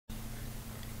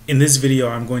In this video,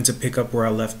 I'm going to pick up where I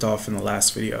left off in the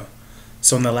last video.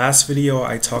 So in the last video,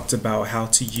 I talked about how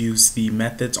to use the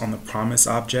methods on the promise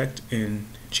object in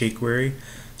jQuery.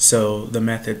 So the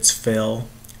methods fail,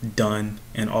 done,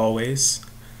 and always.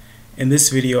 In this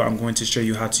video, I'm going to show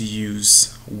you how to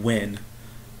use when.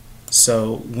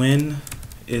 So when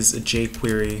is a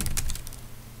jQuery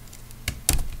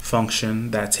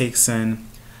function that takes in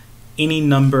any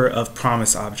number of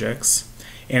promise objects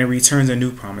and it returns a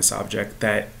new promise object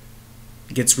that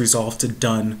gets resolved to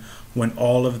done when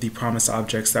all of the promise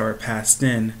objects that were passed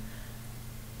in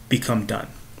become done.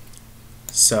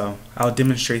 So I'll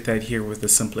demonstrate that here with a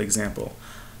simple example.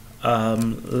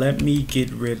 Let me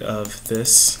get rid of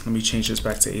this. Let me change this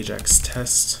back to Ajax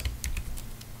test.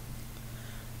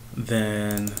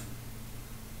 Then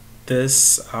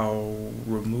this I'll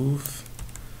remove.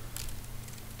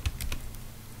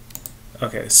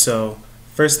 Okay, so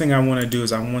first thing I want to do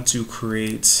is I want to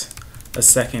create a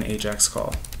second Ajax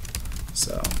call.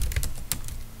 So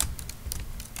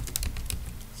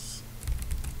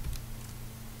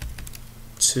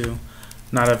two,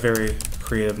 not a very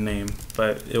creative name,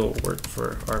 but it will work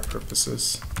for our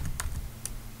purposes.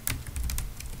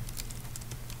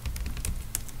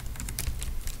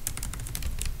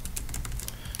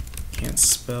 Can't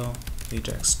spell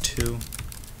Ajax 2.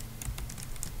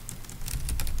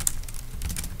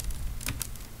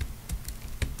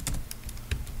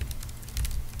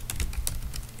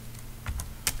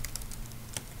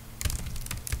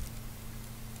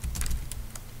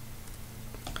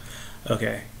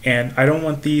 Okay, and I don't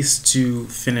want these to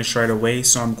finish right away,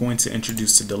 so I'm going to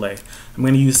introduce a delay. I'm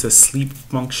going to use the sleep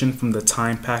function from the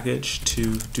time package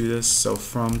to do this. So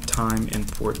from time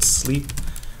import sleep,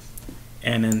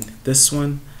 and in this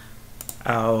one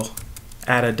I'll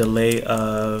add a delay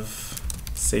of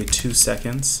say 2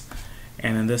 seconds,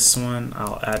 and in this one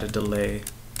I'll add a delay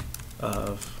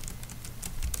of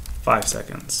 5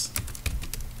 seconds.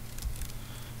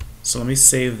 So let me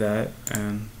save that,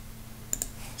 and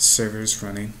server's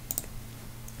running,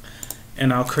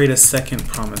 and I'll create a second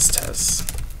promise test,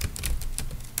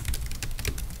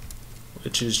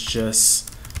 which is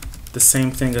just the same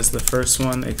thing as the first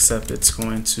one, except it's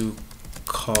going to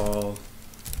call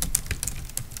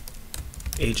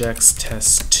Ajax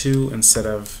test 2 instead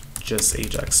of just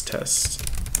Ajax test.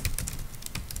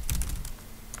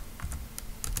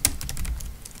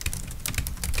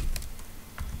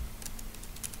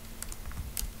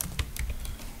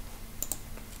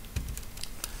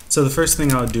 So the first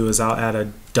thing I'll do is I'll add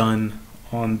a done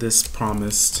on this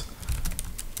promised,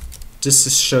 just to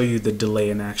show you the delay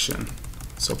in action.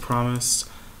 So promised,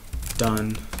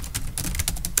 done,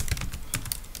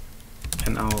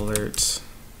 and I'll alert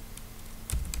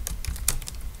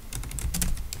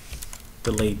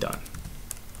delay done.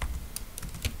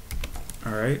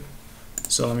 Alright,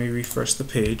 so let me refresh the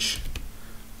page.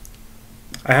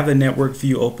 I have the network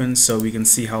view open so we can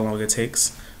see how long it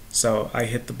takes. So I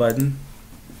hit the button,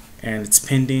 and it's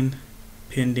pending.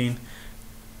 It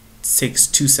takes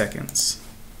 2 seconds.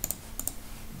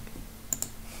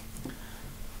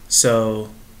 So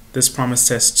this promise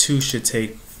test 2 should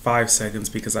take 5 seconds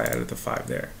because I added the 5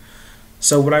 there.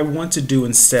 So what I want to do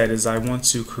instead is I want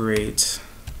to create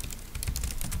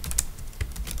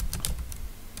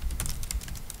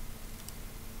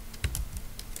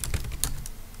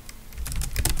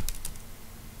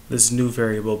this new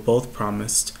variable, both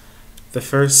promised. The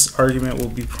first argument will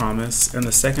be promise, and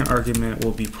the second argument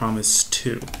will be promise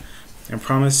 2. And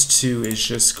promise 2 is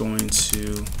just going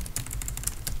to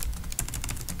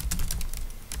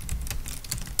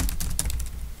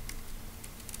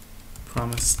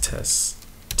promise test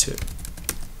 2.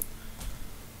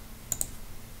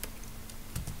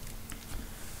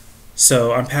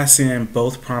 So I'm passing in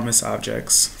both promise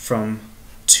objects from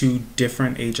 2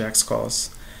 different Ajax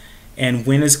calls. And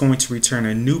when is going to return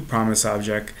a new promise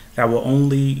object that will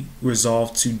only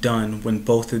resolve to done when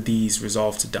both of these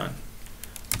resolve to done.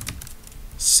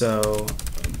 So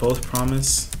both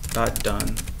promise dot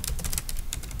done,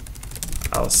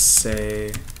 I'll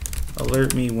say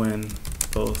alert me when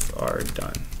both are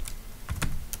done.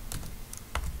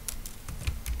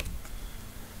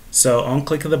 So on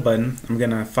click of the button, I'm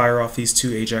gonna fire off these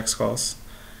 2 Ajax calls,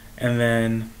 and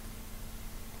then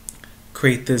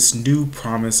create this new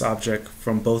promise object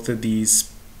from both of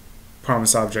these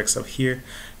promise objects up here.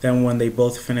 Then when they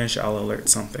both finish, I'll alert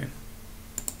something.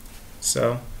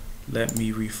 So let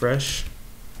me refresh,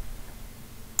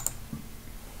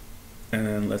 and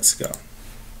then let's go.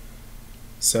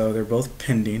 So they're both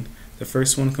pending. The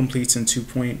first one completes in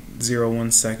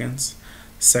 2.01 seconds.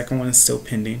 The second one is still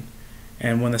pending.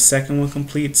 And when the second one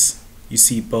completes, you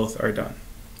see both are done.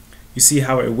 You see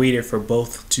how it waited for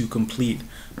both to complete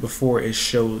before it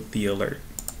showed the alert.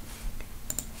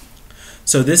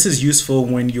 So this is useful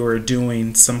when you're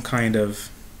doing some kind of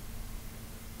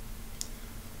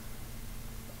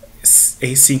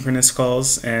asynchronous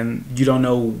calls and you don't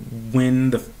know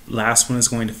when the last one is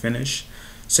going to finish.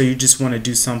 So you just want to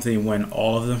do something when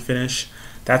all of them finish.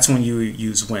 That's when you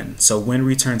use when. So when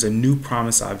returns a new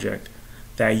promise object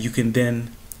that you can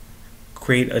then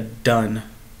create a done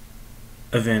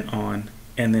event on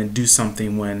and then do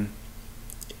something when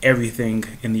everything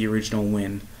in the original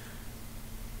when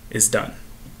is done.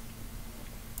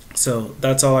 So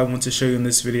that's all I want to show you in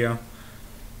this video.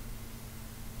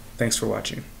 Thanks for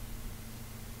watching.